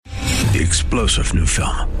The explosive new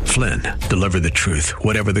film, Flynn, deliver the truth,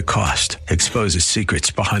 whatever the cost, exposes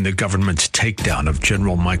secrets behind the government's takedown of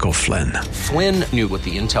General Michael Flynn. Flynn knew what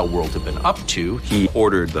the intel world had been up to. He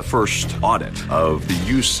ordered the first audit of the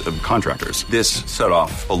use of contractors. This set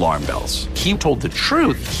off alarm bells. He told the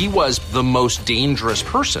truth. He was the most dangerous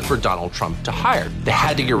person for Donald Trump to hire. They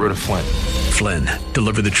had to get rid of Flynn. Flynn,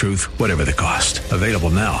 deliver the truth, whatever the cost. Available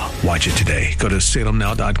now. Watch it today. Go to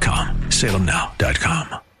salemnow.com.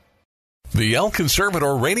 salemnow.com. The El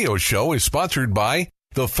Conservador radio show is sponsored by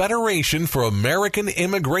the Federation for American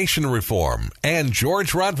Immigration Reform and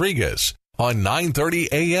George Rodriguez on 9:30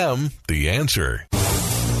 a.m. The Answer.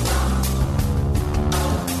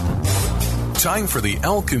 Time for the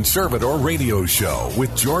El Conservador radio show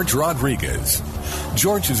with George Rodriguez.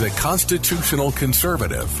 George is a constitutional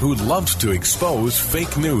conservative who loves to expose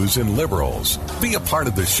fake news and liberals. Be a part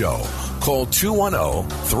of the show. Call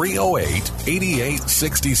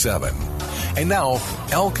 210-308-8867. And now,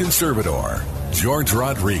 El Conservador, George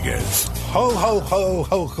Rodriguez. Ho, ho, ho,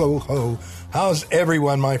 ho, ho, ho. How's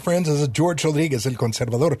everyone, my friends? This is George Rodriguez, El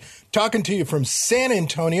Conservador, talking to you from San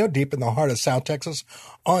Antonio, deep in the heart of South Texas,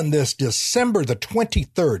 on this December the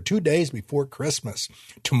 23rd, 2 days before Christmas.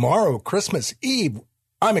 Tomorrow, Christmas Eve.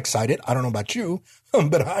 I'm excited. I don't know about you,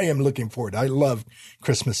 but I am looking forward. I love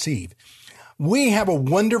Christmas Eve. We have a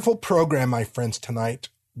wonderful program, my friends, tonight,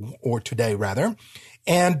 or today, rather.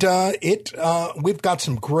 And we've got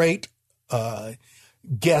some great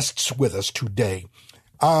guests with us today.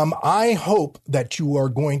 I hope that you are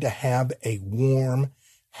going to have a warm,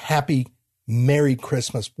 happy, Merry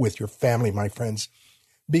Christmas with your family, my friends,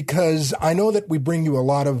 because I know that we bring you a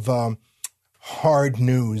lot of hard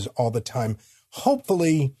news all the time.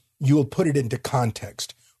 Hopefully, you'll put it into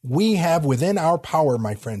context. We have within our power,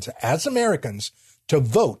 my friends, as Americans, to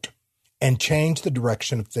vote and change the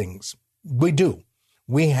direction of things. We do.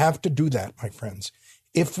 We have to do that, my friends,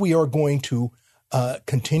 if we are going to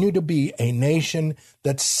continue to be a nation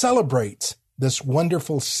that celebrates this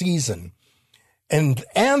wonderful season and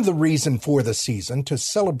the reason for the season. To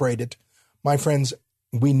celebrate it, my friends,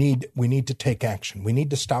 we need to take action. We need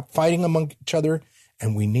to stop fighting among each other,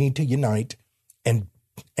 and we need to unite and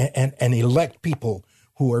elect people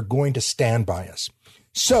who are going to stand by us.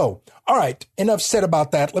 So, all right, enough said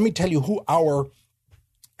about that. Let me tell you who our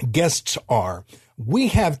guests are. We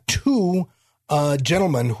have two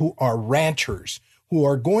gentlemen who are ranchers, who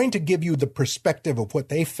are going to give you the perspective of what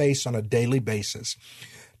they face on a daily basis.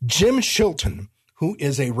 Jim Shilton, who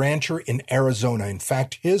is a rancher in Arizona. In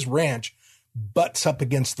fact, his ranch butts up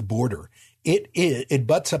against the border. It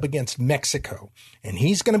butts up against Mexico. And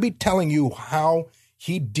he's going to be telling you how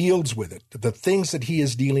he deals with it, the things that he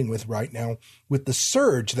is dealing with right now with the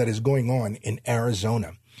surge that is going on in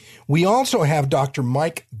Arizona. We also have Dr.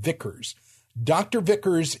 Mike Vickers. Dr.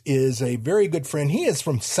 Vickers is a very good friend. He is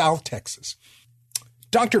from South Texas.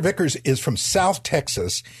 Dr. Vickers is from South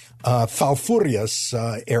Texas, Falfurrias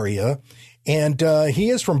area, and he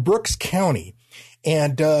is from Brooks County.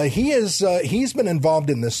 And he's been involved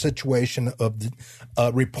in this situation of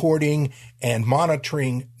reporting and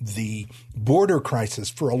monitoring the border crisis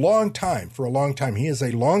for a long time. He is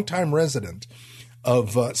a longtime resident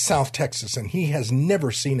of South Texas, and he has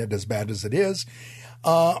never seen it as bad as it is.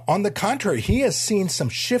 On the contrary, he has seen some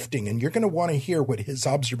shifting, and you're going to want to hear what his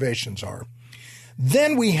observations are.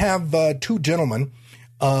 Then we have two gentlemen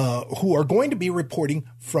who are going to be reporting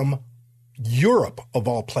from Europe, of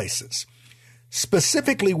all places.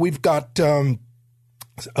 Specifically, we've got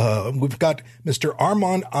Mr.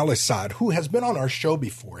 Armand Al-Assad, who has been on our show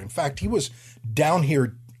before. In fact, he was down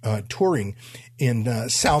here touring in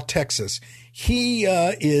South Texas. He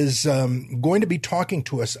is going to be talking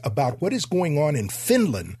to us about what is going on in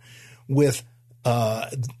Finland with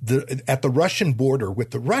at the Russian border,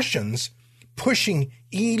 with the Russians pushing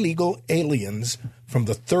illegal aliens from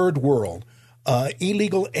the third world,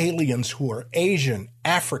 illegal aliens who are Asian,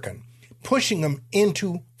 African, pushing them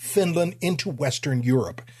into Finland, into Western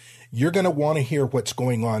Europe. You're going to want to hear what's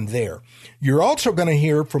going on there. You're also going to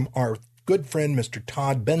hear from our good friend, Mr.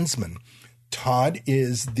 Todd Bensman. Todd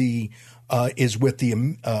is with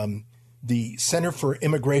the Center for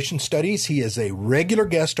Immigration Studies. He is a regular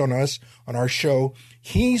guest on our show.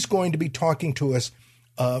 He's going to be talking to us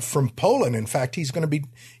from Poland. In fact, we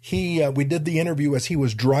did the interview as he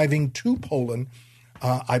was driving to Poland.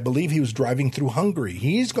 I believe he was driving through Hungary.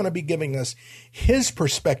 He's going to be giving us his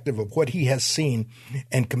perspective of what he has seen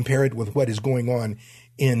and compare it with what is going on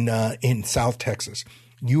in South Texas.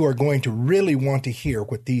 You are going to really want to hear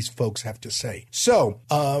what these folks have to say. So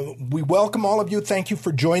we welcome all of you. Thank you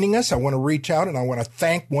for joining us. I want to reach out and I want to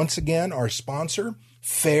thank once again our sponsor,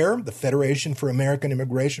 FAIR, the Federation for American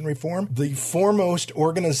Immigration Reform, the foremost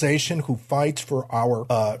organization who fights for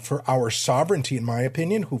our sovereignty, in my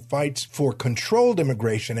opinion, who fights for controlled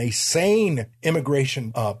immigration, a sane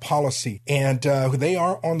immigration policy. And they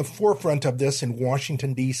are on the forefront of this in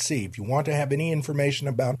Washington, D.C. If you want to have any information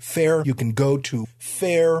about FAIR, you can go to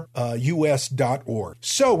fairus.org.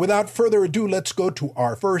 So without further ado, let's go to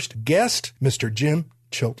our first guest, Mr. Jim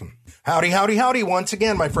Chilton. Howdy, howdy, howdy. Once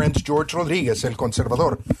again, my friends, George Rodriguez, El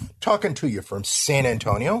Conservador, talking to you from San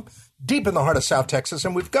Antonio, deep in the heart of South Texas.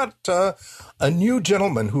 And we've got a new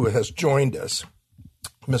gentleman who has joined us,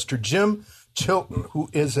 Mr. Jim Chilton, who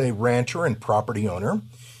is a rancher and property owner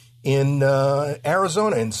in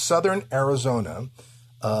Arizona, in southern Arizona,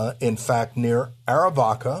 in fact, near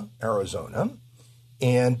Aravaca, Arizona.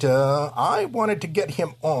 And I wanted to get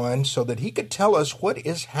him on so that he could tell us what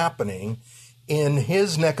is happening in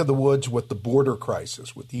his neck of the woods with the border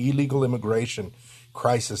crisis, with the illegal immigration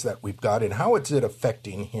crisis that we've got, and how is it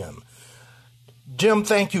affecting him. Jim,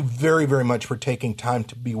 thank you very, very much for taking time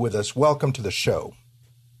to be with us. Welcome to the show.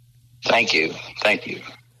 Thank you. Thank you.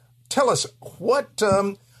 Tell us what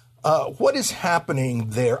is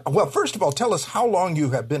happening there. Well, first of all, tell us how long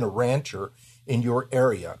you have been a rancher in your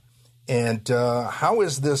area, and how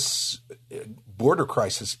is this border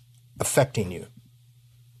crisis affecting you?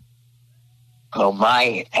 Well,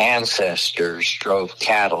 my ancestors drove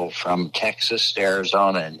cattle from Texas to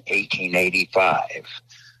Arizona in 1885.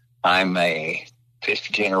 I'm a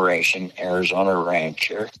fifth-generation Arizona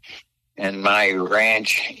rancher, and my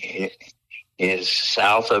ranch is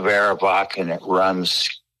south of Aravaca, and it runs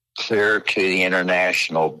clear to the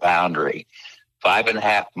international boundary.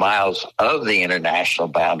 5.5 miles of the international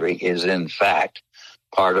boundary is, in fact,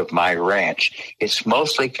 part of my ranch. It's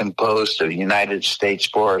mostly composed of United States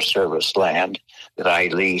Forest Service land that I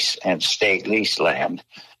lease and state lease land,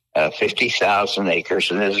 50,000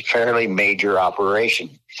 acres, and it's a fairly major operation.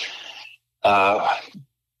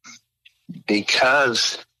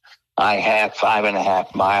 Because I have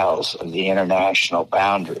 5.5 miles of the international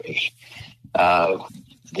boundary,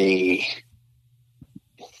 the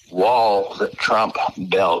wall that Trump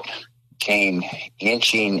built came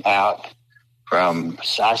inching out from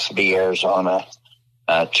Sasebe, Arizona,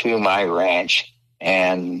 to my ranch,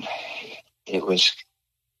 and the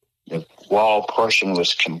wall portion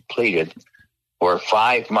was completed for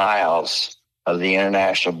 5 miles of the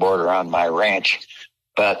international border on my ranch.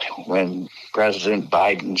 But when President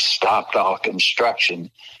Biden stopped all construction,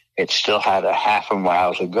 it still had a 0.5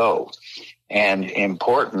 mile to go. And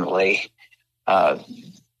importantly,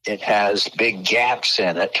 it has big gaps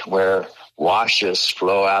in it where washes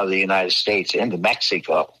flow out of the United States into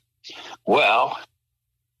Mexico. Well,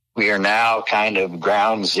 we are now kind of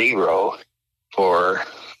ground zero for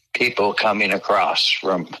people coming across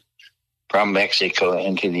from Mexico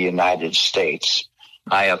into the United States.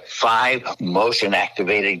 I have 5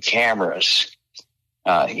 motion-activated cameras.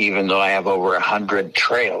 Even though I have over 100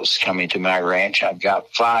 trails coming to my ranch, I've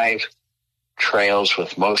got 5 trails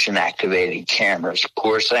with motion-activated cameras.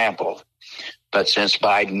 Poor sample. But since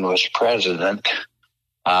Biden was president,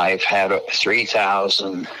 I've had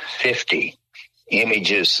 3,050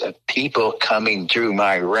 images of people coming through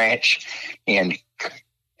my ranch in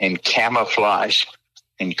camouflage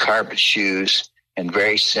and carpet shoes and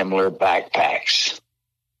very similar backpacks.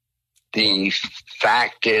 The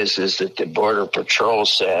fact is that the Border Patrol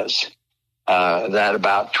says that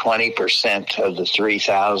about 20% of the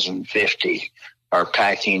 3,050 are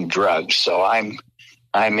packing drugs. So I'm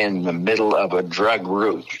in the middle of a drug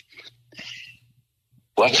route.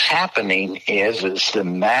 What's happening is the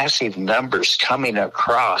massive numbers coming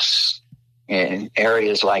across in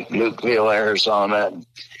areas like Lukeville, Arizona,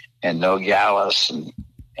 and Nogales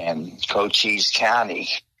and Cochise County.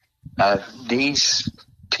 These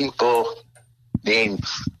people being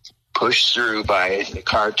pushed through by the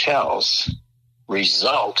cartels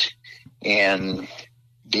result in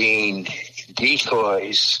being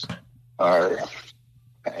decoys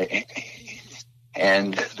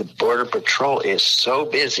and the Border Patrol is so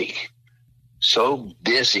busy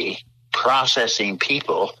processing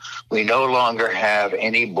people, we no longer have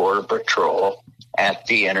any Border Patrol at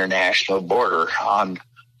the international border on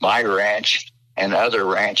my ranch and other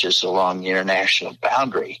ranches along the international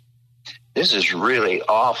boundary. This is really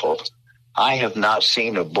awful. I have not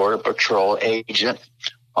seen a Border Patrol agent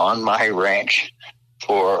on my ranch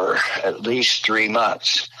for at least 3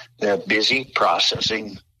 months. They're busy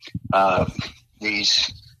processing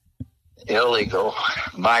these illegal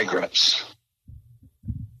migrants.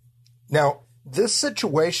 Now, this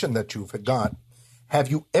situation that you've got, have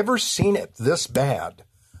you ever seen it this bad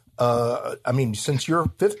Since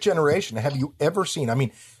you're fifth generation, have you ever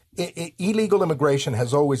seen, illegal immigration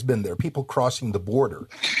has always been there, people crossing the border,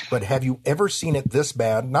 but have you ever seen it this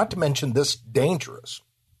bad, not to mention this dangerous?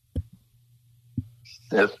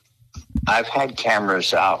 I've had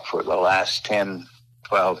cameras out for the last 10,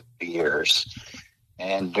 12 years,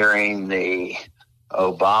 and during the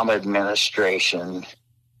Obama administration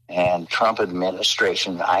and Trump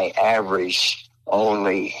administration, I averaged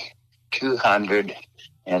only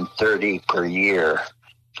 230 per year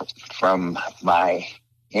from my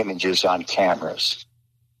images on cameras.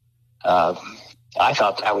 I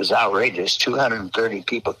thought that was outrageous. 230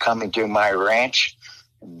 people coming through my ranch,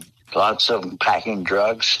 lots of them packing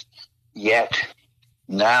drugs. Yet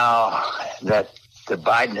now that the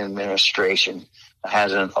Biden administration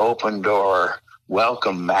has an open door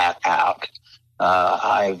welcome mat out,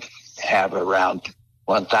 I have around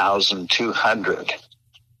 1,200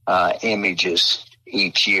 images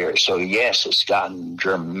each year. So yes, it's gotten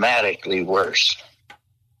dramatically worse.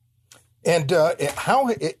 And how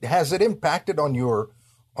has it impacted on your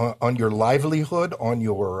livelihood, on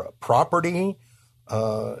your property,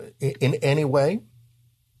 in any way?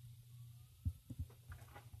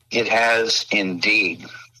 It has indeed.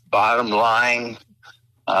 Bottom line,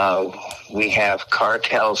 we have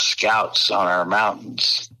cartel scouts on our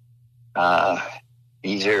mountains.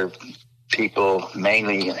 These are people,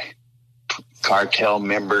 mainly cartel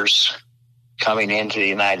members, coming into the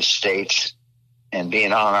United States and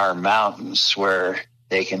being on our mountains where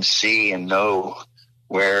they can see and know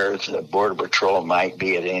where the Border Patrol might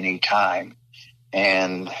be at any time.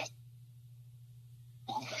 And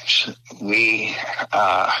we,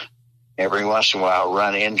 every once in a while,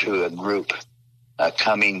 run into a group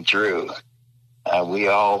coming through. We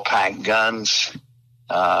all pack guns.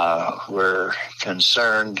 We're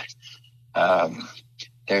concerned.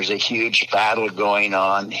 There's a huge battle going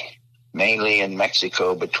on, mainly in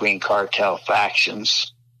Mexico, between cartel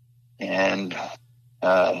factions. And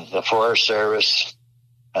the Forest Service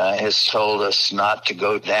has told us not to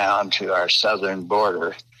go down to our southern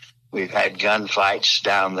border. We've had gunfights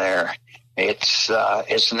down there.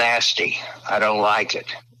 It's nasty. I don't like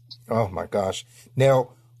it. Oh my gosh!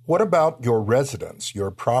 Now, what about your residence,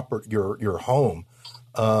 your home?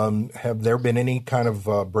 Have there been any kind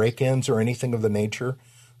of break-ins or anything of the nature?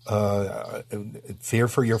 Fear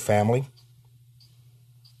for your family?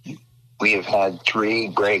 We have had 3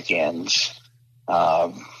 break-ins,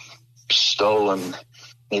 stolen.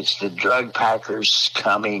 It's the drug packers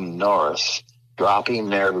coming north, dropping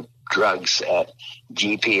their drugs at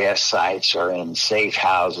GPS sites or in safe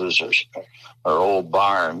houses or old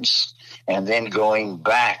barns, and then going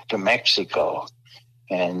back to Mexico.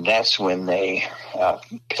 And that's when they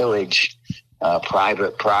pillage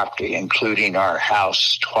private property, including our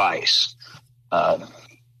house twice. We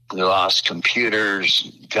lost computers,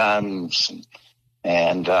 guns,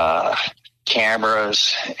 and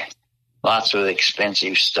cameras, lots of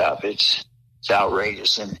expensive stuff. It's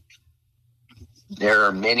outrageous. And there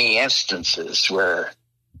are many instances where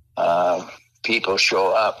people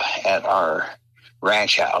show up at our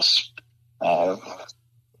ranch house.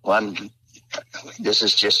 This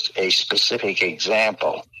is just a specific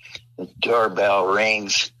example. The doorbell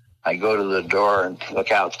rings. I go to the door and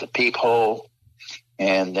look out the peephole,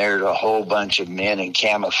 and there's a whole bunch of men in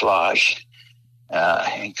camouflage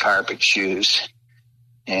and carpet shoes.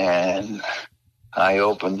 And I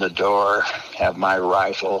open the door, have my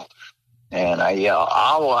rifle, and I yell,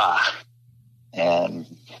 "Awa!" And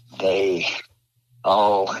they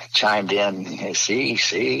all chimed in,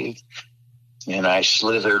 see. And I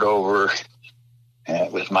slithered over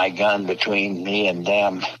with my gun between me and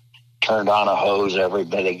them, turned on a hose.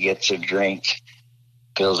 Everybody gets a drink,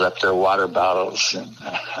 fills up their water bottles, and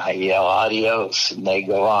I yell, "Adios," and they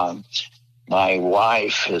go on. My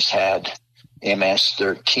wife has had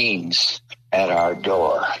MS-13s at our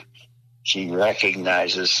door. She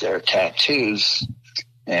recognizes their tattoos,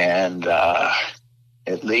 and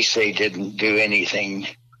at least they didn't do anything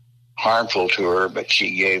harmful to her, but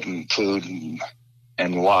she gave them food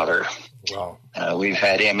and water. Wow. We've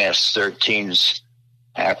had MS-13s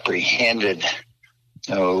apprehended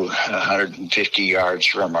 150 yards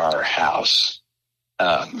from our house.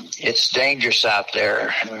 It's dangerous out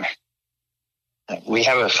there. We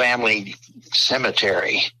have a family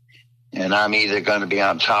cemetery, and I'm either going to be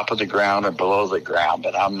on top of the ground or below the ground,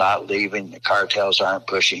 but I'm not leaving. The cartels aren't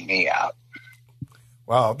pushing me out.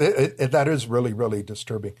 Wow, that is really, really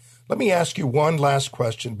disturbing. Let me ask you one last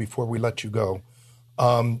question before we let you go.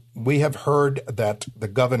 We have heard that the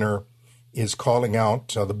governor is calling out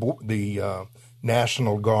the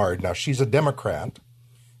National Guard. Now, she's a Democrat,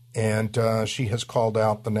 and she has called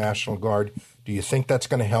out the National Guard. Do you think that's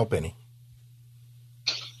going to help any?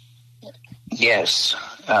 Yes,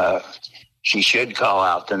 she should call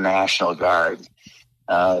out the National Guard.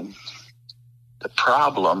 The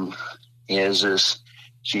problem is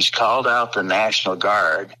she's called out the National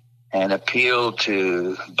Guard and appealed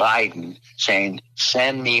to Biden saying,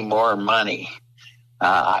 send me more money.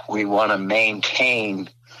 We want to maintain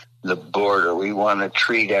the border. We want to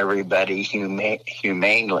treat everybody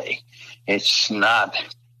humanely. It's not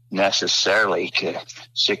necessarily to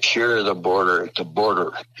secure the border at the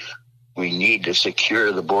border. We need to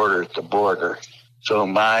secure the border at the border. So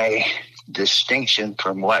my distinction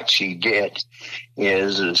from what she did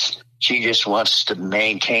is she just wants to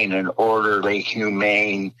maintain an orderly,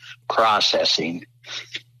 humane processing.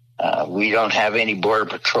 We don't have any border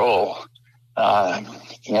patrol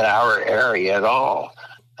in our area at all.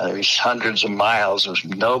 There's hundreds of miles of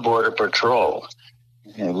no border patrol.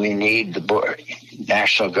 And we need the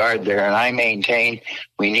National Guard there. And I maintain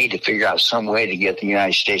we need to figure out some way to get the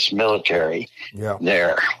United States military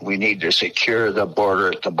there. We need to secure the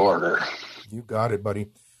border at the border. You got it, buddy.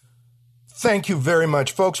 Thank you very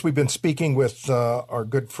much. Folks, we've been speaking with our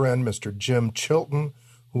good friend, Mr. Jim Chilton,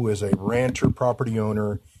 who is a rancher property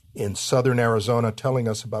owner in southern Arizona, telling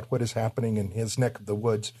us about what is happening in his neck of the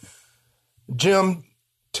woods. Jim,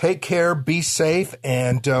 take care, be safe,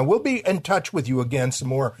 and we'll be in touch with you again some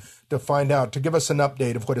more to find out, to give us an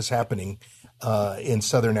update of what is happening in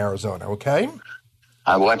southern Arizona, okay?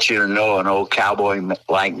 I want you to know an old cowboy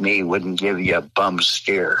like me wouldn't give you a bum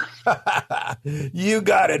steer. You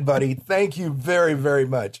got it, buddy. Thank you very, very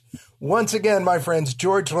much. Once again, my friends,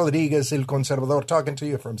 George Rodriguez, El Conservador, talking to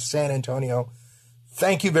you from San Antonio.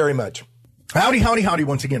 Thank you very much. Howdy, howdy, howdy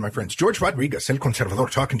once again, my friends. George Rodriguez, El Conservador,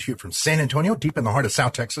 talking to you from San Antonio, deep in the heart of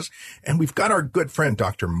South Texas. And we've got our good friend,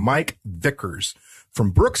 Dr. Mike Vickers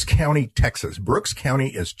from Brooks County, Texas. Brooks County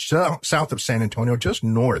is south of San Antonio, just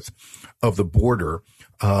north of the border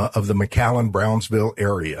of the McAllen-Brownsville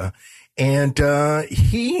area. And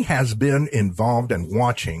he has been involved in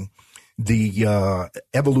watching the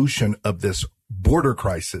evolution of this border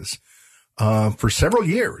crisis for several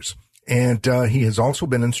years. And he has also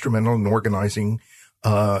been instrumental in organizing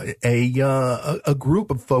a group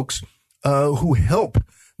of folks who help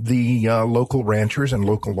the local ranchers and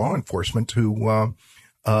local law enforcement to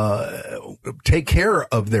take care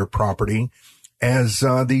of their property as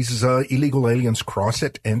these illegal aliens cross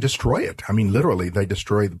it and destroy it. I mean, literally, they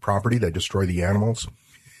destroy the property, they destroy the animals.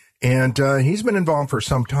 And he's been involved for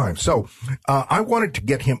some time. So I wanted to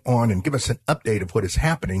get him on and give us an update of what is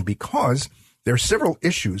happening, because there are several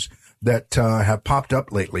issues that have popped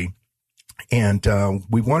up lately, and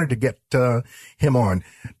we wanted to get him on.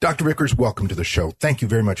 Dr. Vickers, welcome to the show. Thank you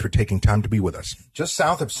very much for taking time to be with us. Just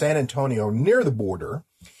south of San Antonio, near the border,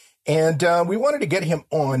 and we wanted to get him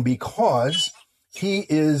on because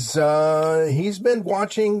he's been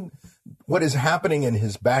watching what is happening in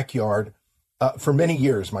his backyard for many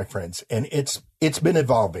years, my friends, and it's been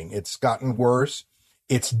evolving. It's gotten worse.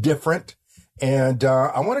 It's different. And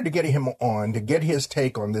I wanted to get him on to get his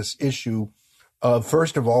take on this issue of,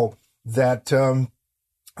 first of all, that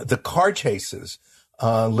the car chases,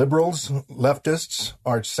 liberals, leftists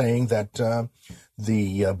are saying that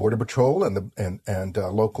the Border Patrol and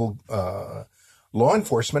local law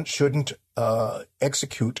enforcement shouldn't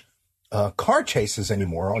execute car chases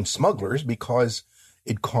anymore on smugglers because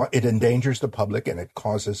it endangers the public and it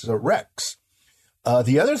causes wrecks.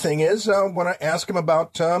 The other thing is, when I ask him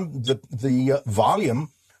about the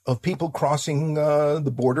volume of people crossing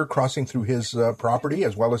the border, crossing through his property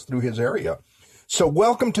as well as through his area. So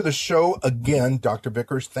welcome to the show again, Dr.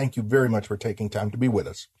 Vickers. Thank you very much for taking time to be with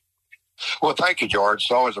us. Well, thank you, George.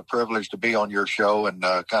 It's always a privilege to be on your show and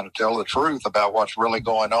kind of tell the truth about what's really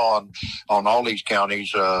going on all these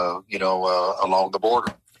counties, along the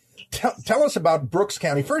border. Tell us about Brooks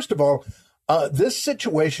County. First of all, this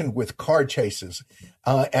situation with car chases,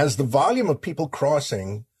 as the volume of people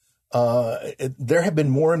crossing, there have been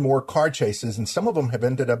more and more car chases, and some of them have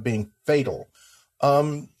ended up being fatal.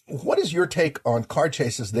 What is your take on car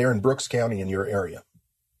chases there in Brooks County in your area?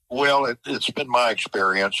 Well, it's been my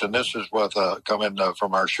experience, and this is what coming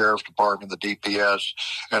from our sheriff's department, the DPS,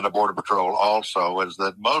 and the Border Patrol also, is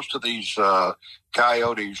that most of these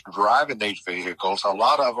coyotes driving these vehicles, a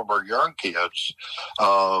lot of them are young kids,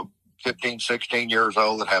 15, 16 years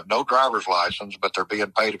old that have no driver's license, but they're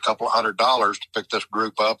being paid a couple of $100 to pick this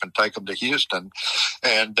group up and take them to Houston.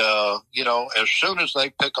 And, as soon as they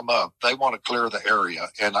pick them up, they want to clear the area.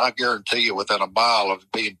 And I guarantee you within a mile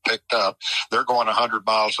of being picked up, they're going 100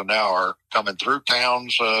 miles an hour, coming through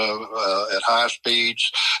towns at high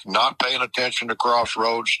speeds, not paying attention to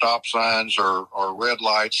crossroads, stop signs, or red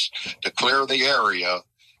lights to clear the area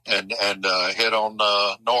and head on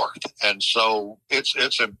north. And so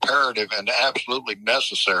it's imperative and absolutely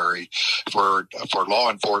necessary for law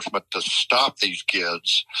enforcement to stop these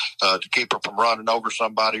kids, to keep them from running over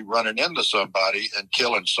somebody, running into somebody, and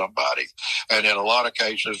killing somebody. And in a lot of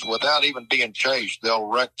cases, without even being chased, they'll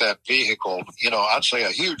wreck that vehicle, I'd say a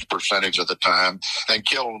huge percentage of the time, and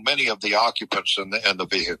kill many of the occupants in the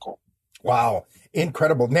vehicle. Wow.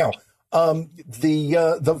 Incredible. Now,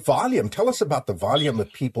 the volume, tell us about the volume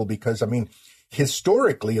of people, because,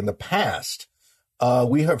 historically in the past,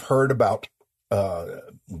 we have heard about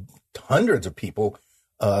hundreds of people,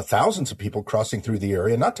 thousands of people crossing through the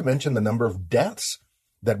area, not to mention the number of deaths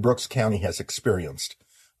that Brooks County has experienced.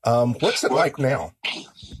 What's it like now?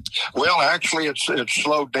 Well, actually, it's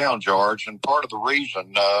slowed down, George, and part of the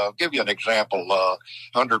reason, I'll give you an example.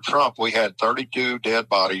 Under Trump, we had 32 dead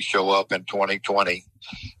bodies show up in 2020.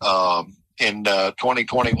 In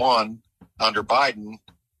 2021, under Biden,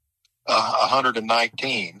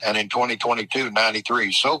 119, and in 2022,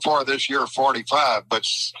 93. So far this year, 45. But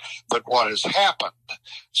what has happened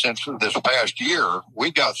since this past year,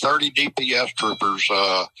 we've got 30 DPS troopers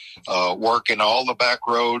working all the back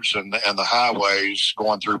roads and the highways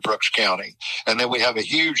going through Brooks County. And then we have a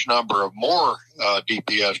huge number of more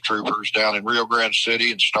DPS troopers down in Rio Grande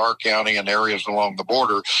City and Starr County and areas along the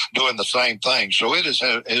border doing the same thing. So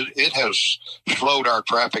it has slowed our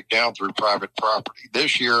traffic down through private property.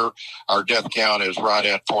 This year, our death count is right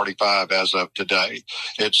at 45 as of today.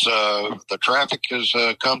 It's the traffic has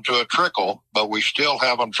come to a trickle, but we still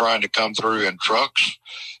have them trying to come through in trucks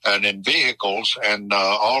and in vehicles, and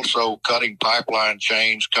also cutting pipeline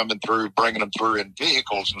chains, coming through, bringing them through in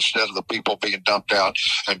vehicles instead of the people being dumped out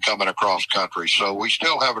and coming across country. So we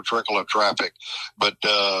still have a trickle of traffic, but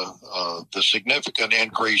the significant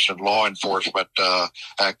increase in law enforcement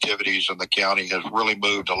activities in the county has really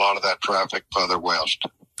moved a lot of that traffic further west.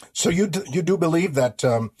 So you do believe that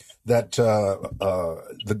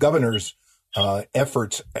the governor's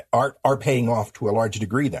efforts are paying off to a large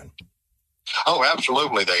degree then? Oh,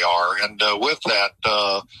 absolutely they are. And with that,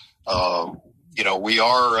 we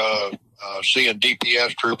are seeing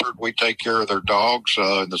DPS troopers. We take care of their dogs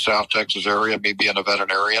in the South Texas area, me being a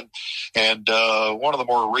veterinarian. And one of the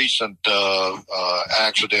more recent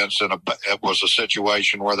accidents it was a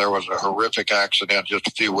situation where there was a horrific accident just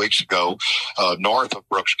a few weeks ago north of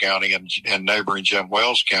Brooks County and neighboring Jim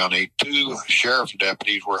Wells County. 2 sheriff's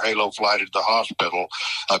deputies were halo flighted to the hospital.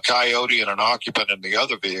 A coyote and an occupant in the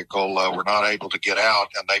other vehicle were not able to get out,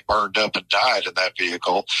 and they burned up and died in that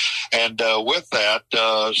vehicle. And with that,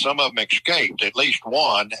 some of them escaped, at least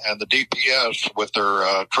one, and the DPS with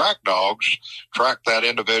their track dogs tracked that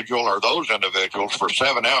individual or those individuals for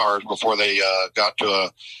 7 hours before they got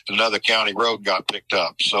to another county road and got picked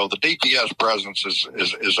up. So the DPS presence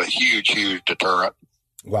is a huge deterrent.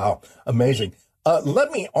 Wow, amazing.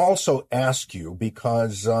 Let me also ask you,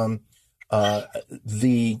 because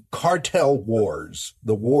the cartel wars,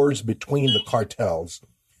 the wars between the cartels,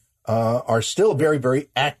 are still very, very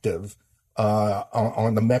active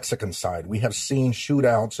on the Mexican side. We have seen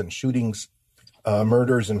shootouts and shootings,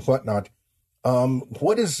 murders and whatnot.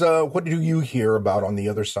 What do you hear about on the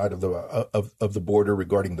other side of the border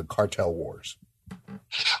regarding the cartel wars?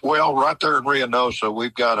 Well, right there in Reynosa,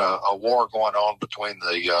 we've got a war going on between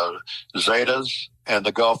the Zetas and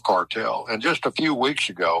the Gulf Cartel. And just a few weeks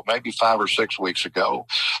ago, maybe 5 or 6 weeks ago,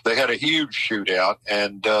 they had a huge shootout.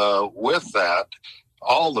 And with that,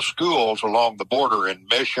 all the schools along the border in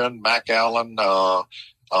Mission, McAllen,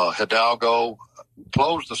 Hidalgo,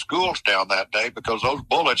 closed the schools down that day because those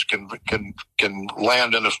bullets can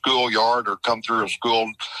land in a schoolyard or come through a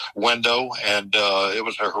school window. And it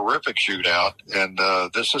was a horrific shootout. And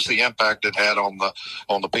this is the impact it had on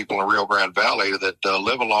the people in Rio Grande Valley that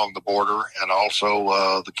live along the border, and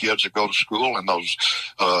also the kids that go to school in those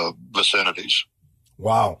vicinities.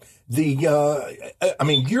 Wow.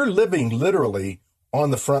 You're living literally on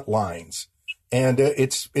the front lines. And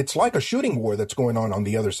it's like a shooting war that's going on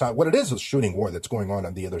the other side. What it is a shooting war that's going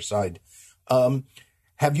on the other side.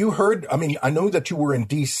 Have you heard? I know that you were in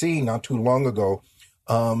D.C. not too long ago,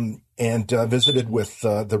 and visited with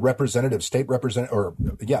the representatives,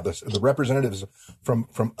 the representatives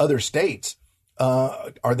from other states.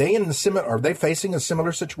 Are they facing a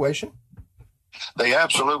similar situation? They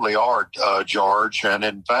absolutely are, George. And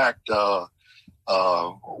in fact,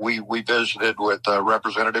 we visited with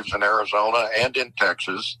representatives in Arizona and in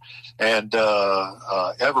Texas, and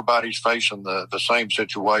everybody's facing the same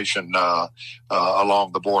situation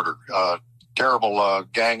along the border. Terrible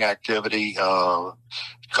gang activity.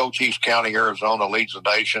 Cochise County, Arizona leads the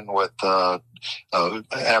nation with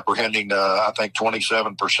apprehending, I think,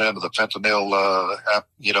 27% of the fentanyl,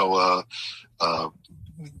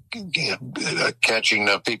 catching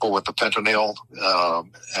people with the fentanyl,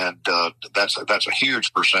 and that's a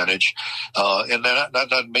huge percentage. And then that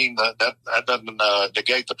doesn't mean that doesn't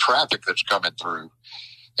negate the traffic that's coming through.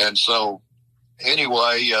 And so,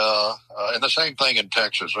 anyway, and the same thing in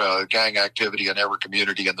Texas, gang activity in every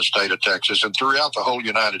community in the state of Texas and throughout the whole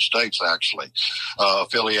United States, actually,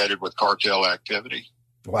 affiliated with cartel activity.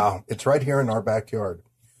 Wow, it's right here in our backyard.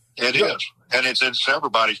 It is. And it's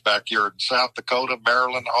everybody's backyard, South Dakota,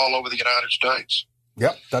 Maryland, all over the United States.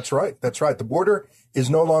 Yep, that's right. That's right. The border is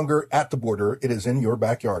no longer at the border. It is in your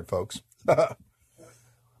backyard, folks.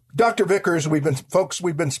 Dr. Vickers, we've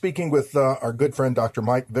been speaking with our good friend, Dr.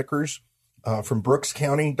 Mike Vickers from Brooks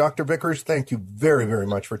County. Dr. Vickers, thank you very, very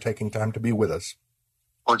much for taking time to be with us.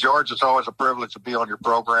 Well, George, it's always a privilege to be on your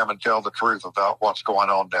program and tell the truth about what's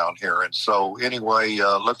going on down here. And so anyway,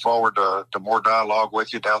 look forward to more dialogue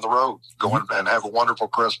with you down the road. Go and have a wonderful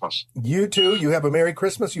Christmas. You too. You have a Merry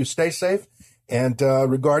Christmas. You stay safe. And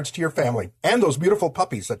regards to your family and those beautiful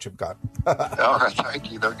puppies that you've got. All right.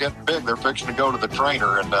 Thank you. They're getting big. They're fixing to go to the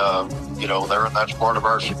trainer. And, that's part of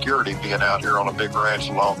our security being out here on a big ranch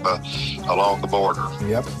along the border.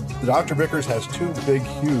 Yep. Dr. Vickers has two big,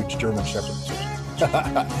 huge German Shepherds.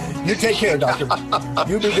 You take care, Doctor.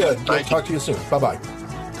 You be good. We'll talk to you soon. Bye-bye.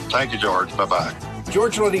 Thank you, George. Bye-bye.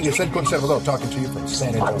 George Rodriguez, El Conservador, talking to you from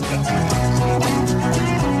San Antonio.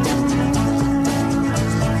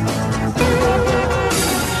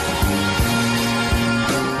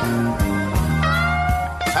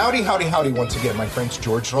 Howdy, howdy, howdy once again, my friends.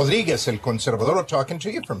 George Rodriguez, El Conservador, talking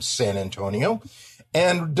to you from San Antonio.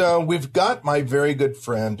 And we've got my very good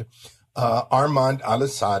friend, Armand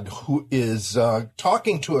Al-Assad, who is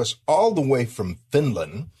talking to us all the way from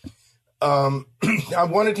Finland. I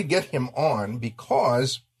wanted to get him on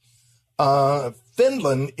because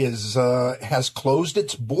Finland has closed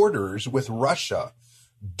its borders with Russia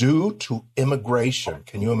due to immigration.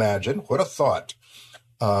 Can you imagine? What a thought.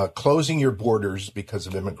 Closing your borders because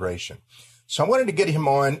of immigration. So I wanted to get him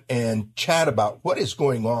on and chat about what is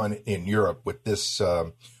going on in Europe with this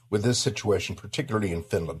situation, particularly in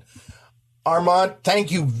Finland. Armand,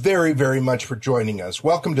 thank you very, very much for joining us.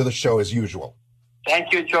 Welcome to the show as usual.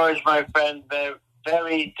 Thank you, George, my friend.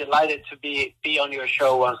 Very delighted to be on your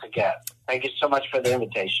show once again. Thank you so much for the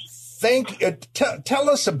invitation. Tell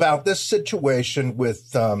us about this situation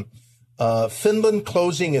with Finland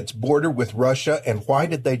closing its border with Russia, and why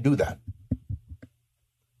did they do that?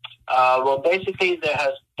 Well, basically, there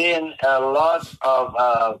has been a lot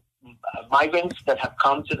of migrants that have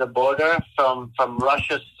come to the border from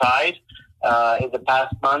Russia's side in the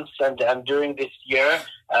past months and during this year,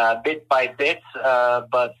 bit by bit.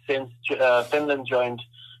 But since Finland joined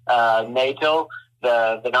NATO,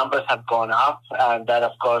 the numbers have gone up, and that,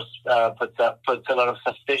 of course, puts a lot of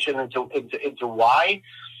suspicion into why.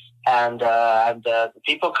 And the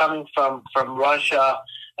people coming from Russia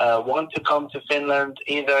want to come to Finland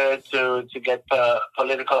either to get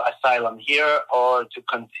political asylum here or to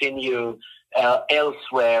continue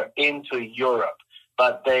elsewhere into Europe.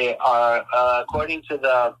 But they are, according to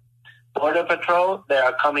the Border Patrol, they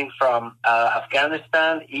are coming from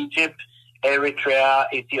Afghanistan, Egypt, Eritrea,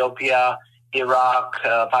 Ethiopia, Iraq,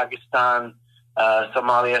 Pakistan,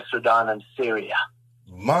 Somalia, Sudan, and Syria.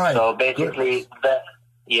 So basically,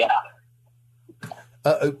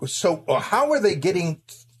 so how are they getting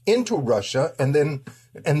into Russia and then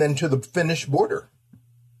to the Finnish border?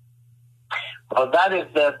 Well, that is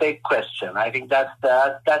the big question. I think that's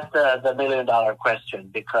the million-dollar question,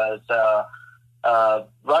 because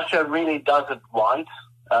Russia really doesn't want.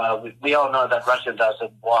 We all know that Russia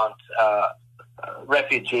doesn't want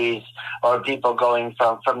refugees or people going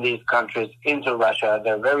from these countries into Russia.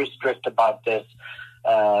 They're very strict about this.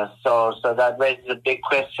 So that raises a big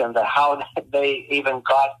question that how they even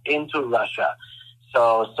got into Russia.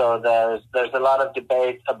 So there's a lot of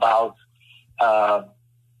debate about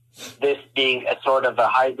this being a sort of a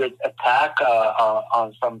hybrid attack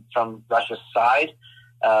from Russia's side,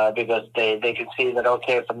 because they can see that,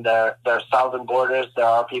 okay, from their southern borders there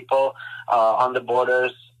are people on the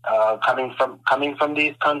borders coming from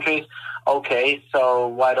these countries. okay, so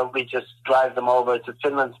why don't we just drive them over to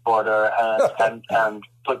Finland's border and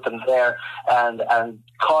put them there and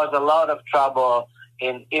cause a lot of trouble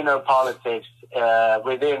in inner politics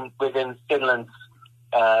within Finland's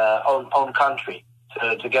own country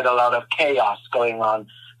to get a lot of chaos going on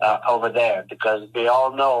over there, because we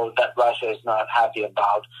all know that Russia is not happy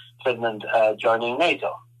about Finland joining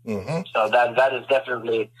NATO. Mm-hmm. So that is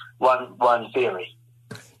definitely one theory.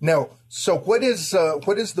 Now, so what is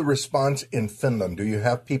the response in Finland? Do you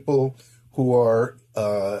have people who are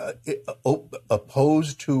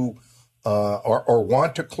opposed to or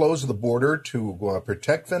want to close the border to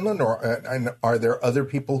protect Finland, and are there other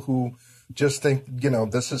people who just think,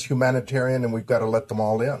 this is humanitarian and we've got to let them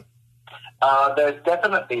all in? There's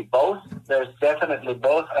definitely both.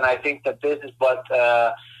 And I think that this is what,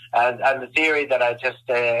 and the theory that I just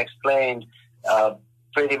explained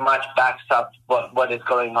pretty much backs up what is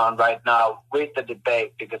going on right now with the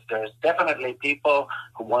debate, because there's definitely people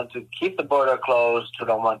who want to keep the border closed, who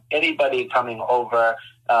don't want anybody coming over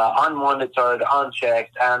unmonitored,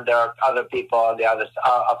 unchecked, and there are other people on the other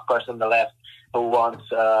side, of course, on the left, who want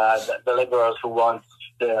the liberals who want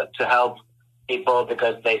to help people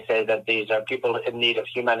because they say that these are people in need of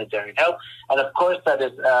humanitarian help. And of course, that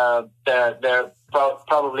is there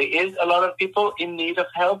probably is a lot of people in need of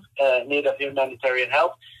help, need of humanitarian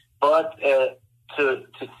help. But to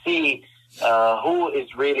see who is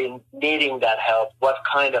really needing that help, what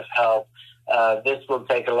kind of help, this will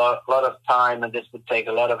take a lot of time, and this would take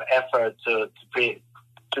a lot of effort to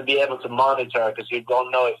be able to monitor, because you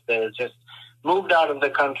don't know if they're just moved out of the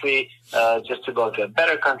country just to go to a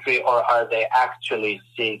better country, or are they actually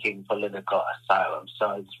seeking political asylum?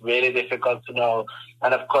 So it's really difficult to know.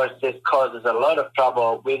 And of course, this causes a lot of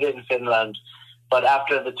trouble within Finland. But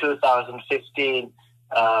after the 2015,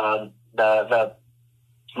 the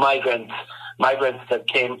migrants that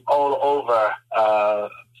came all over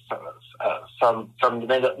from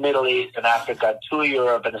the Middle East and Africa to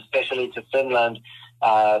Europe, and especially to Finland,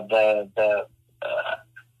 the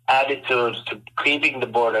attitude to keeping the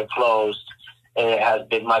border closed has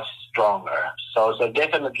been much stronger. So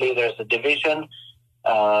definitely there's a division,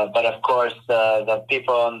 but of course the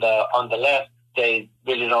people on the left, they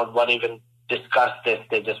really don't want to even discuss this.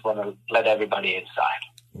 They just want to let everybody inside.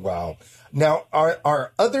 Wow. Now,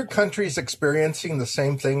 are other countries experiencing the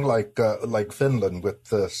same thing like Finland with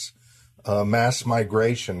this mass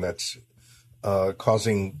migration that's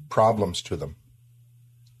causing problems to them?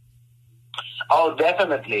 Oh,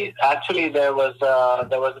 definitely. Actually, there was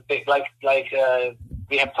a big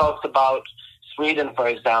we have talked about Sweden, for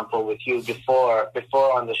example, with you before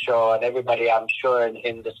on the show, and everybody, I'm sure,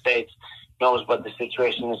 in the States knows what the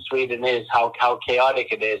situation in Sweden is, how chaotic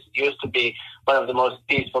it is. It used to be one of the most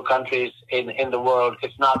peaceful countries in the world,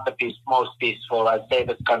 if not the most peaceful,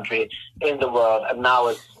 safest country in the world, and now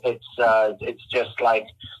it's just like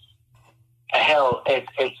a hell.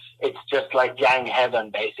 It's just like gang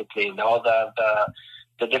heaven, basically. All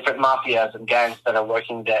the different mafias and gangs that are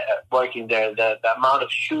working there. The amount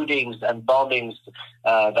of shootings and bombings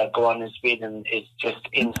that go on in Sweden is just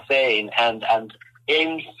insane. And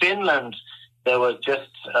in Finland, there was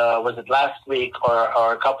just was it last week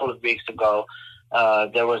or a couple of weeks ago?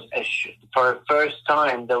 There was for the first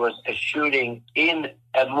time there was a shooting in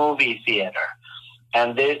a movie theater,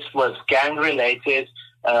 and this was gang related,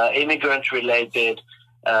 immigrant related.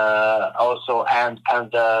 Also, and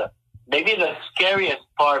maybe the scariest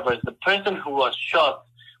part was the person who was shot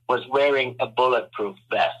was wearing a bulletproof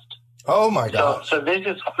vest. Oh my God! So this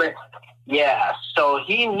is, yeah. So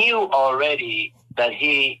he knew already that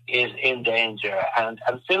he is in danger, and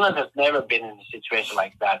Finland has never been in a situation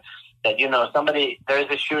like that. That there is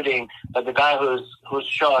a shooting, but the guy who's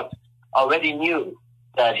shot already knew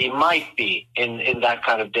that he might be in that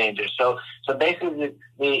kind of danger. So basically,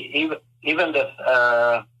 even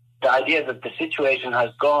the idea that the situation has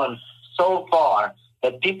gone so far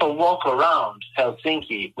that people walk around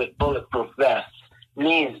Helsinki with bulletproof vests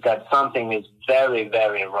means that something is very,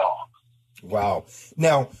 very wrong. Wow.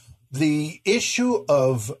 Now, the issue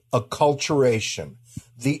of acculturation,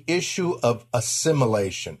 the issue of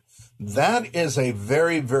assimilation, that is a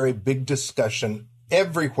very, very big discussion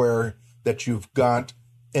everywhere that you've got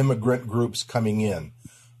immigrant groups coming in.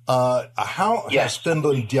 How has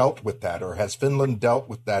Finland dealt with that, or has Finland dealt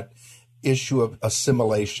with that issue of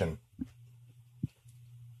assimilation?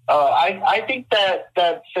 I think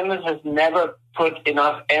that Finland has never put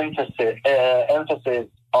enough emphasis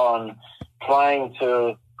on trying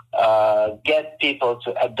to get people to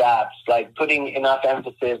adapt, like putting enough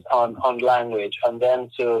emphasis on language, and then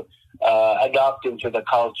to adopt into the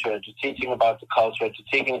culture, to teaching about the culture, to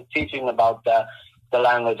teaching about the the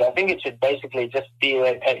language. I think it should basically just be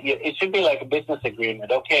it should be like a business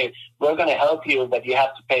agreement. Okay, we're going to help you, but you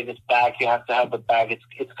have to pay this back. You have to help it back.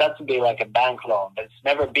 It's got to be like a bank loan, but it's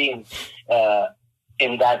never been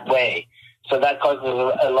in that way. So that causes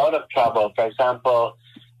a lot of trouble. For example,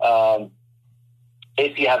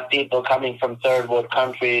 if you have people coming from third world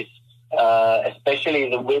countries, especially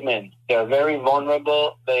the women, they're very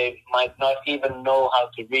vulnerable. They might not even know how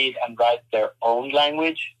to read and write their own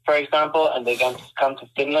language, for example, and they come to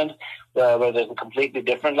Finland, where there's a completely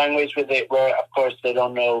different language where, of course, they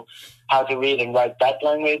don't know how to read and write that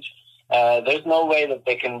language. There's no way that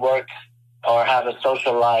they can work or have a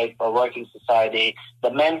social life or working society. The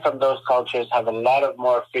men from those cultures have a lot of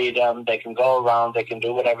more freedom. They can go around. They can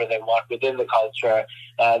do whatever they want within the culture.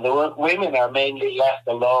 The women are mainly left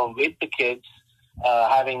alone with the kids,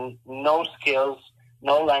 having no skills,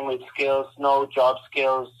 no language skills, no job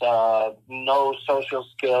skills, no social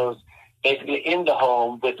skills, basically in the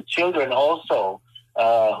home with children also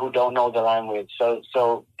who don't know the language.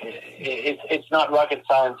 So it's not rocket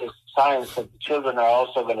science. It's science that the children are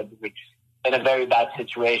also going to be in a very bad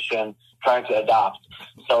situation trying to adopt.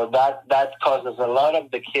 So that causes a lot of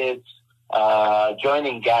the kids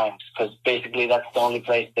joining gangs, because basically that's the only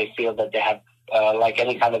place they feel that they have like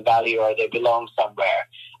any kind of value or they belong somewhere.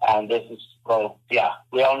 And this is,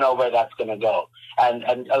 we all know where that's going to go.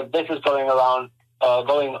 And this is going on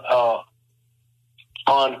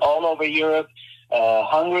all over Europe.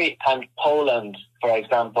 Hungary and Poland, for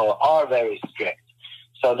example, are very strict.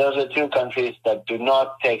 So those are two countries that do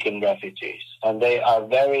not take in refugees, and they are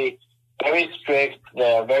very, very strict.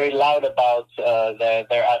 They're very loud about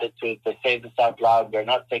their attitude. They say this out loud. We're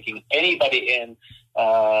not taking anybody in.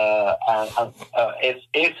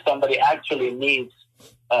 If somebody actually needs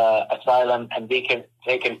asylum and they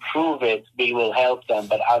can prove it, we will help them.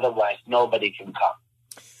 But otherwise, nobody can come.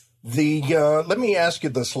 Let me ask you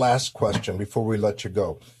this last question before we let you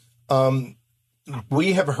go.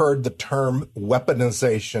 We have heard the term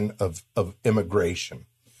weaponization of immigration.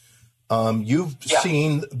 You've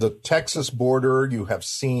seen the Texas border. You have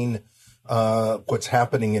seen what's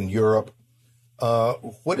happening in Europe.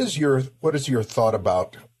 What is your thought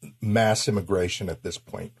about mass immigration at this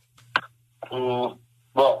point?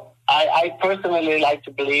 Well, I personally like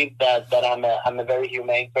to believe that I'm a very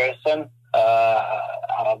humane person.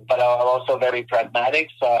 But I'm also very pragmatic,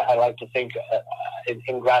 so I like to think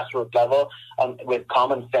in grassroots level with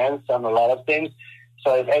common sense on a lot of things.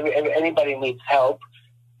 So if anybody needs help,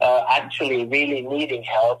 actually really needing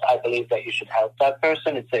help, I believe that you should help that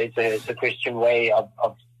person. It's a Christian way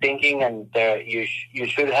of thinking, and you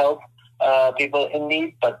should help people in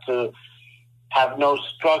need, but to have no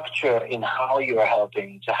structure in how you are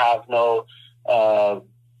helping, to have no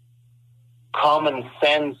common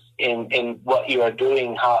sense in what you are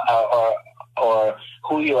doing, or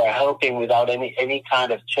who you are helping without any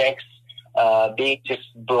kind of checks, being just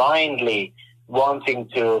blindly wanting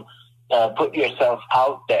to put yourself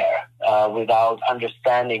out there without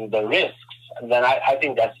understanding the risks, then I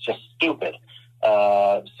think that's just stupid.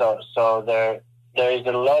 So there is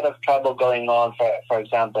a lot of trouble going on, for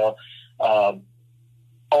example, all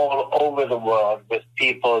over the world, with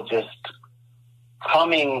people just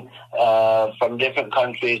coming from different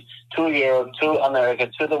countries to Europe, to America,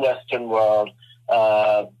 to the Western world,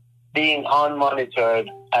 being unmonitored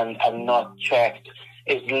and not checked,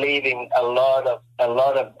 is leaving a lot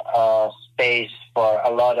of space for a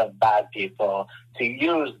lot of bad people to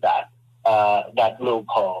use that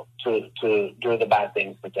loophole to do the bad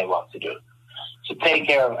things that they want to do, to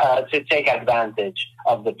take advantage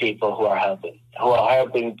of the people who are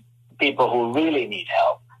helping people who really need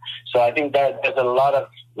help. So I think there's a lot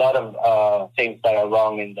of things that are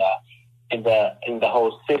wrong in the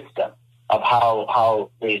whole system of how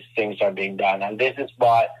these things are being done, and this is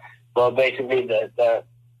why, basically the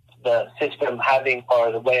system having,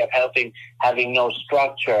 or the way of helping, having no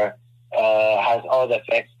structure has all the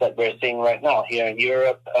effects that we're seeing right now here in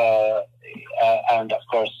Europe and of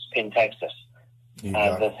course in Texas.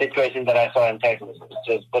 The situation that I saw in Texas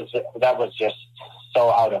was just so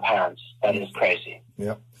out of hands. That is crazy.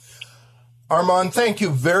 Yeah. Armand, thank you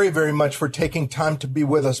very, very much for taking time to be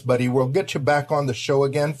with us, buddy. We'll get you back on the show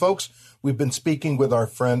again, folks. We've been speaking with our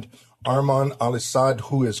friend Armand Al-Assad,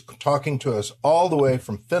 who is talking to us all the way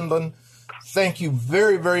from Finland. Thank you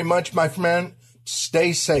very, very much, my friend.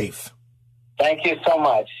 Stay safe. Thank you so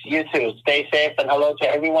much. You too. Stay safe, and hello to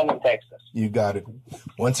everyone in Texas. You got it.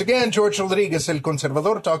 Once again, George Rodriguez, El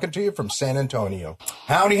Conservador, talking to you from San Antonio.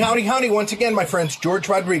 Howdy, howdy, howdy. Once again, my friends, George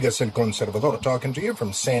Rodriguez, El Conservador, talking to you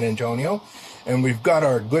from San Antonio. And we've got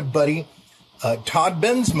our good buddy, Todd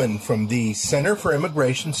Bensman from the Center for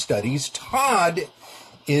Immigration Studies. Todd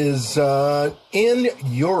is in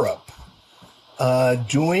Europe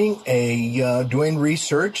doing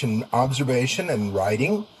research and observation and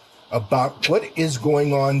writing about what is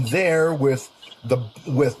going on there with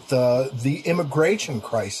the immigration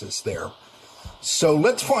crisis there. So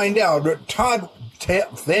let's find out. Todd,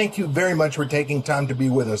 thank you very much for taking time to be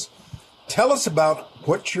with us. Tell us about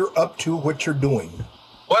what you're up to, what you're doing.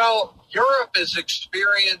 Well, Europe is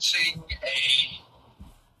experiencing a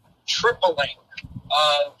tripling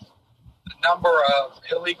of the number of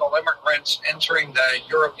illegal immigrants entering the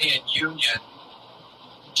European Union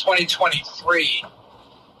in 2023,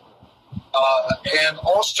 and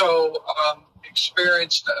also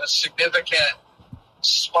experienced a significant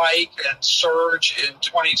spike and surge in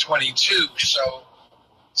 2022. So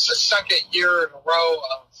it's the second year in a row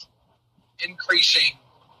of increasing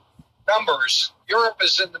numbers. Europe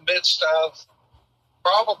is in the midst of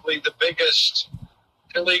probably the biggest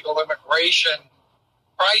illegal immigration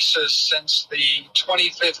crisis since the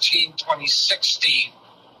 2015-2016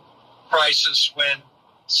 crisis, when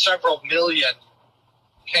several million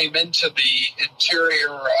came into the interior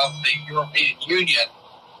of the European Union.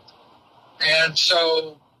 And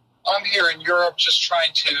so I'm here in Europe just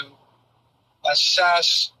trying to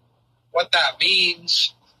assess what that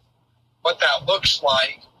means, what that looks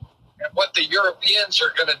like, and what the Europeans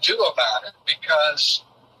are going to do about it, because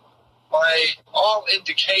by all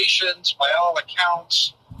indications, by all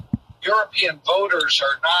accounts, European voters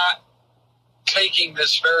are not taking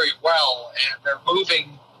this very well, and they're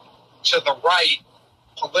moving to the right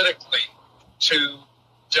politically to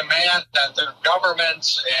demand that their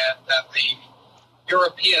governments and that the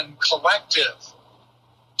European collective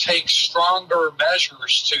take stronger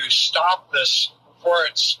measures to stop this before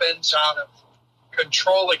it spins out of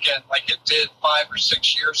control again like it did 5 or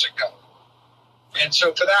 6 years ago. And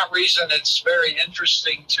so for that reason, it's very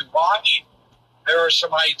interesting to watch. There are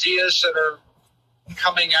some ideas that are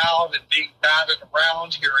coming out and being batted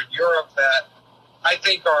around here in Europe that I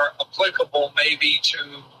think are applicable maybe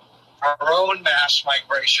to our own mass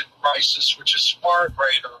migration crisis, which is far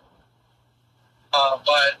greater,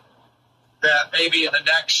 but that maybe in the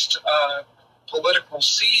next political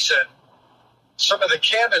season, some of the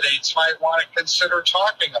candidates might want to consider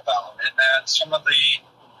talking about, and that some of the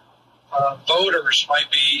voters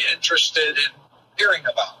might be interested in hearing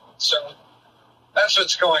about. So that's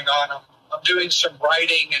what's going on. I'm doing some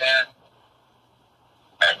writing and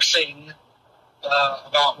Xing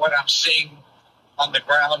about what I'm seeing on the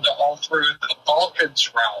ground all through the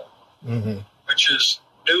Balkans realm, which is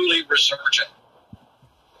newly resurgent.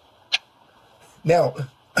 Now,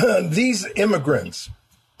 these immigrants,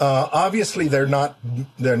 obviously they're not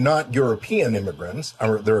European immigrants,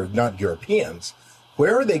 or they're not Europeans.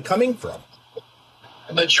 Where are they coming from?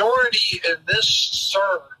 The majority in this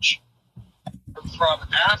surge are from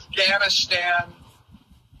Afghanistan,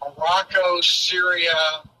 Morocco,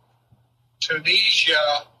 Syria,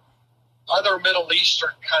 Tunisia, other Middle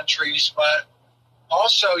Eastern countries, but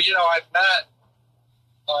also, I've met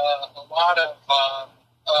a lot of,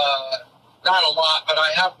 not a lot, but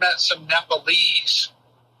I have met some Nepalese,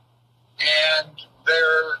 and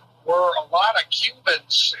there were a lot of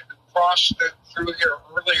Cubans who crossed through here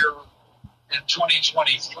earlier in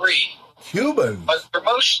 2023. Cubans? But they're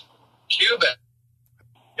most Cuban.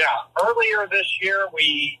 Yeah, earlier this year,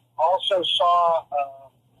 we also saw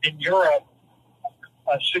in Europe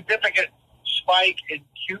a significant spike in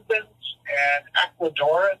Cubans and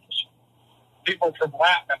Ecuadorians, people from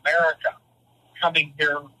Latin America coming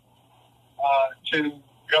here to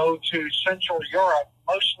go to Central Europe,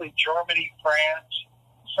 mostly Germany, France.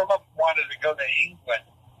 Some of them wanted to go to England,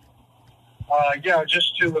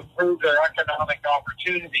 just to improve their economic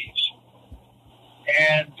opportunities.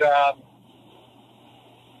 And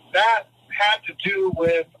that had to do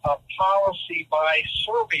with a policy by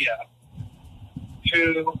Serbia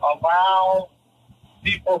to allow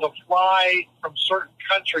people to fly from certain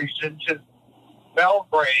countries into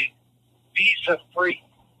Belgrade visa-free.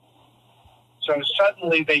 So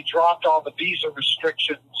suddenly they dropped all the visa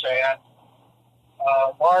restrictions, and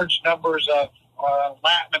large numbers of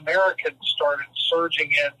Latin Americans started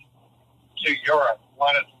surging in to Europe,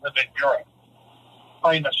 wanted to live in Europe,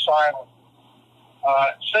 find asylum.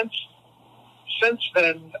 Since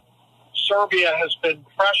then, Serbia has been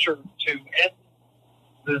pressured to end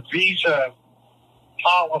the visa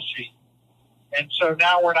policy, and so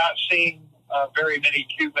now we're not seeing very many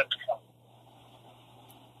Cubans come.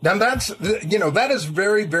 Now that is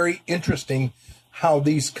very, very interesting how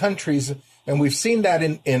these countries, and we've seen that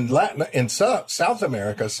in South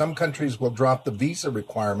America, some countries will drop the visa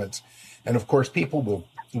requirements, and of course people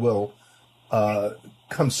will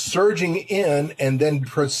come surging in and then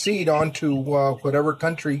proceed on to whatever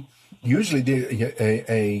country, usually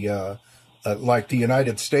like the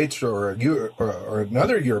United States or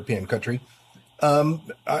another European country.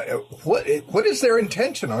 What is their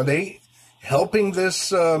intention? Are they helping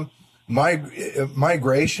this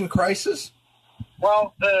migration crisis?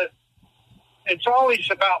 Well, it's always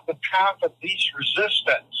about the path of least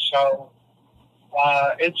resistance. So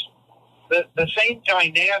it's the same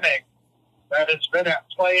dynamic that has been at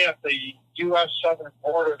play at the U.S. southern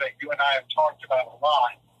border that you and I have talked about a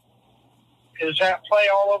lot is at play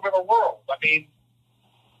all over the world. I mean,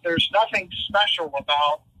 there's nothing special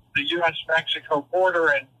about the U.S.-Mexico border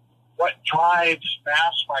and what drives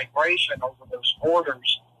mass migration over those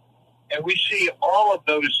borders. And we see all of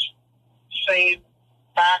those same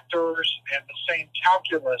factors and the same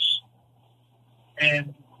calculus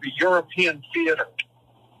in the European theater.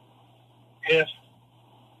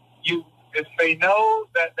 If they know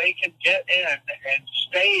that they can get in and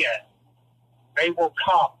stay in, they will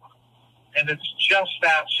come. And it's just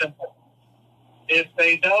that simple. If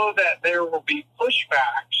they know that there will be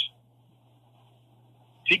pushbacks,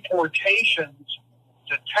 deportations,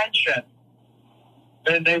 detention,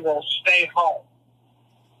 then they will stay home.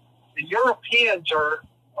 The Europeans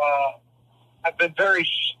have been very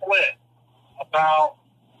split about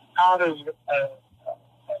how to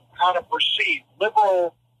proceed.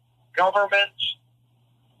 Liberal governments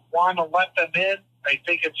want to let them in. They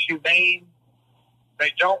think it's humane.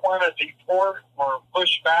 They don't want to deport or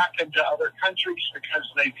push back into other countries because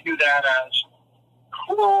they view that as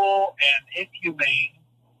cruel and inhumane.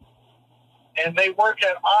 And they work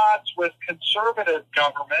at odds with conservative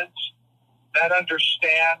governments that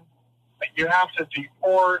understand that you have to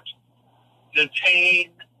deport,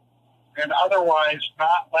 detain, and otherwise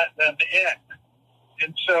not let them in.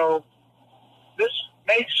 And so this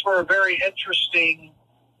makes for a very interesting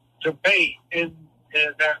debate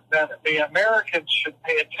that the Americans should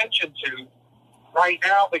pay attention to right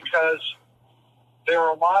now, because there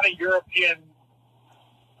are a lot of European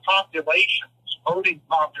populations, voting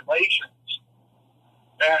populations,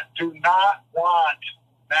 that do not want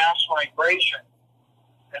mass migration,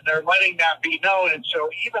 and they're letting that be known. And so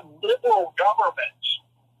even liberal governments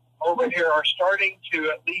over here are starting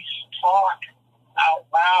to at least talk out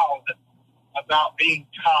loud about being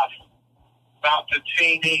tough, about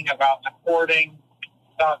detaining, about deporting,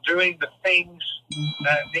 about doing the things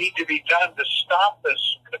that need to be done to stop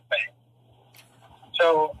this sort of thing.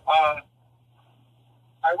 So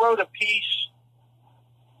I wrote a piece,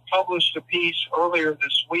 published a piece earlier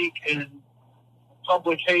this week in a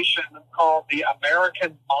publication called The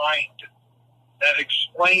American Mind that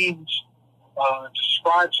describes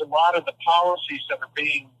a lot of the policies that are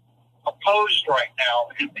being opposed right now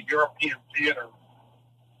in the European theater,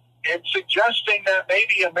 and suggesting that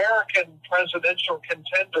maybe American presidential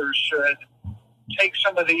contenders should take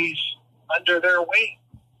some of these under their wing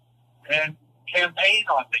and campaign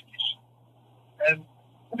on these. And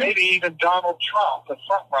maybe even Donald Trump, the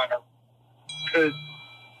front runner, could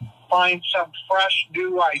find some fresh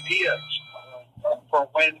new ideas for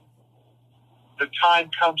when the time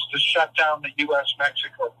comes to shut down the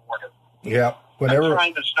U.S.-Mexico border. Yeah. Whenever that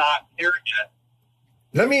time is not here yet.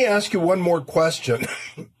 Let me ask you one more question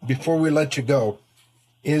before we let you go.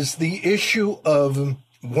 Is the issue of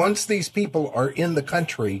once these people are in the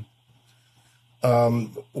country, are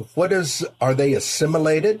they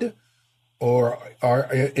assimilated, or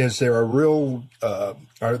is there a real,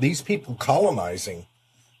 are these people colonizing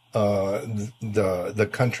the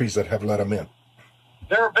countries that have let them in?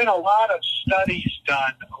 There have been a lot of studies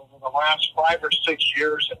done over the last 5 or 6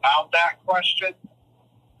 years about that question.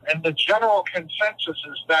 And the general consensus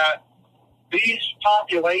is that these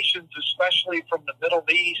populations, especially from the Middle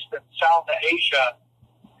East and South Asia,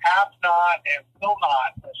 have not and will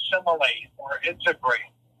not assimilate or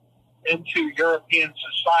integrate into European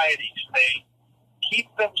societies. They keep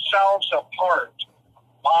themselves apart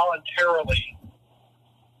voluntarily.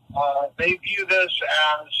 They view this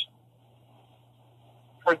as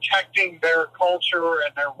protecting their culture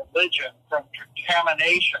and their religion from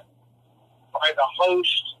contamination by the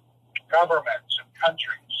host governments and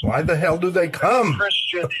countries. Why the hell do they come?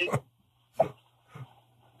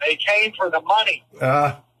 They came for the money.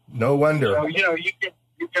 No wonder. So you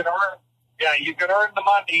can earn the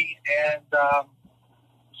money and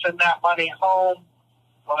send that money home,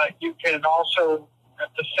 but you can also at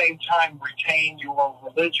the same time retain your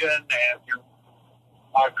religion and your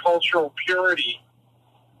cultural purity.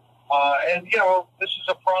 And this is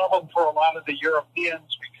a problem for a lot of the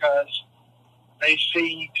Europeans because they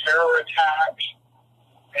see terror attacks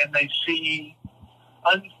and they see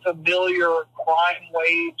unfamiliar crime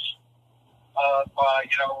waves,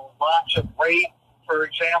 lots of rape, for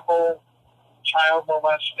example, child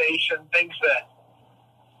molestation, things that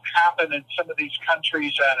happen in some of these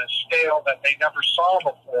countries at a scale that they never saw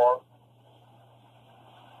before.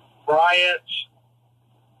 Riots,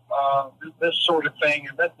 this sort of thing.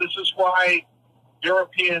 And this is why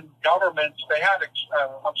European governments, they have,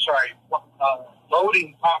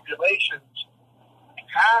 voting populations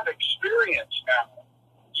have experience now,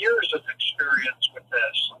 years of experience with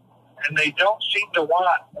this, and they don't seem to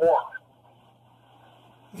want more.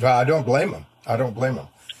 I don't blame them.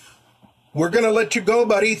 We're going to let you go,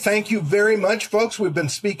 buddy. Thank you very much, folks. We've been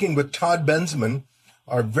speaking with Todd Bensman,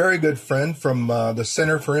 our very good friend from the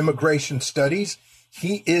Center for Immigration Studies.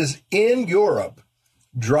 He is in Europe,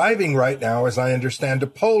 driving right now, as I understand, to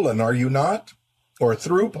Poland. Are you not? Or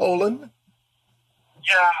through Poland?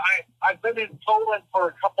 Yeah, I've been in Poland for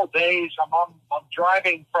a couple days. I'm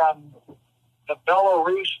driving from the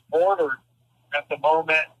Belarus border at the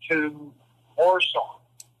moment to Warsaw,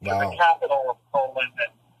 to the capital of Poland,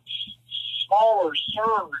 and smaller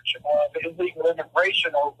surge of illegal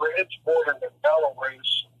immigration over its border with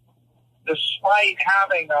Belarus, despite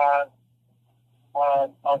having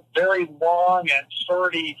a very long and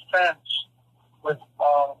sturdy fence with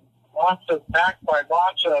backed by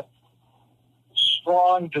lots of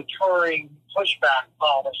strong deterring pushback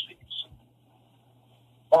policies.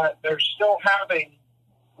 But they're still having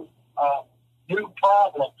new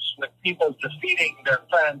problems with people defeating their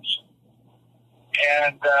fence.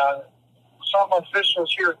 And some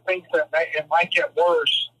officials here think that it might get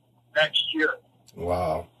worse next year.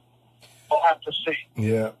 Wow. We'll have to see.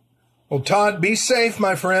 Yeah. Well, Todd, be safe,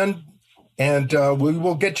 my friend. And we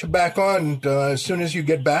will get you back on as soon as you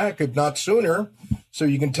get back, if not sooner, so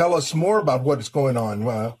you can tell us more about what is going on.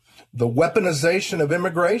 The weaponization of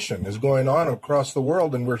immigration is going on across the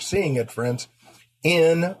world, and we're seeing it, friends,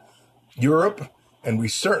 in Europe, and we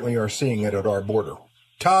certainly are seeing it at our border.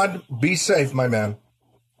 Todd, be safe, my man.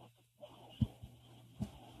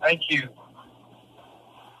 Thank you.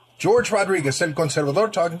 George Rodriguez, El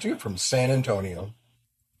Conservador, talking to you from San Antonio.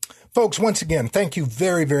 Folks, once again, thank you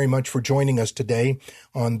very, very much for joining us today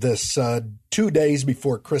on this 2 days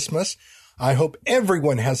before Christmas. I hope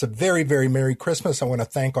everyone has a very, very Merry Christmas. I want to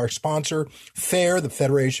thank our sponsor, FAIR, the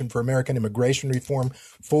Federation for American Immigration Reform.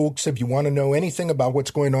 Folks, if you want to know anything about what's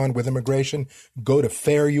going on with immigration, go to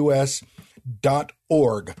fairus.org,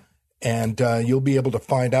 and you'll be able to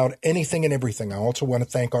find out anything and everything. I also want to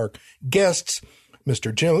thank our guests,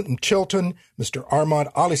 Mr. Chilton, Mr. Armand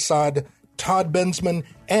Alisad, Todd Bensman,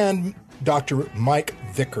 and Dr. Mike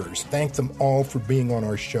Vickers. Thank them all for being on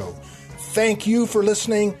our show. Thank you for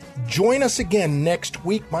listening. Join us again next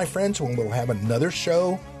week, my friends, when we'll have another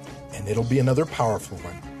show, and it'll be another powerful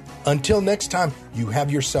one. Until next time, you have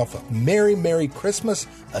yourself a Merry, Merry Christmas,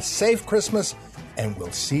 a safe Christmas, and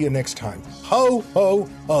we'll see you next time. Ho, ho,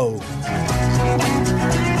 ho.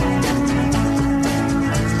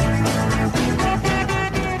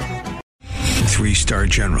 3-star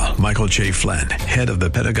General Michael J. Flynn, head of the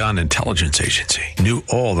Pentagon Intelligence Agency, knew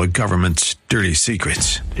all the government's dirty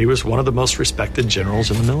secrets. He was one of the most respected generals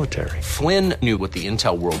in the military. Flynn knew what the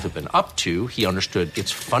intel world had been up to. He understood its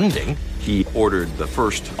funding. He ordered the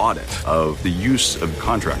first audit of the use of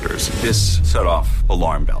contractors. This set off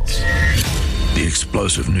alarm bells. The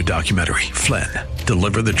explosive new documentary, Flynn,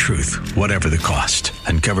 Deliver the Truth, Whatever the Cost,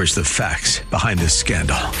 uncovers the facts behind this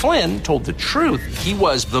scandal. Flynn told the truth. He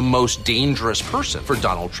was the most dangerous person for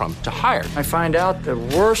Donald Trump to hire. I find out the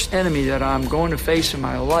worst enemy that I'm going to face in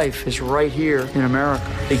my life is right here in America.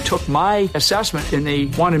 They took my assessment and they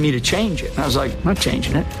wanted me to change it. And I was like, I'm not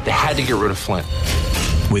changing it. They had to get rid of Flynn.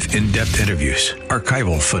 With in-depth interviews,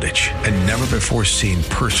 archival footage, and never-before-seen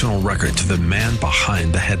personal records of the man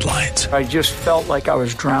behind the headlines. I just felt like I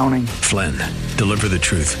was drowning. Flynn, Deliver the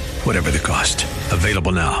Truth, Whatever the Cost.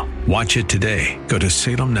 Available now. Watch it today. Go to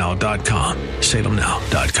salemnow.com.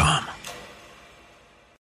 salemnow.com.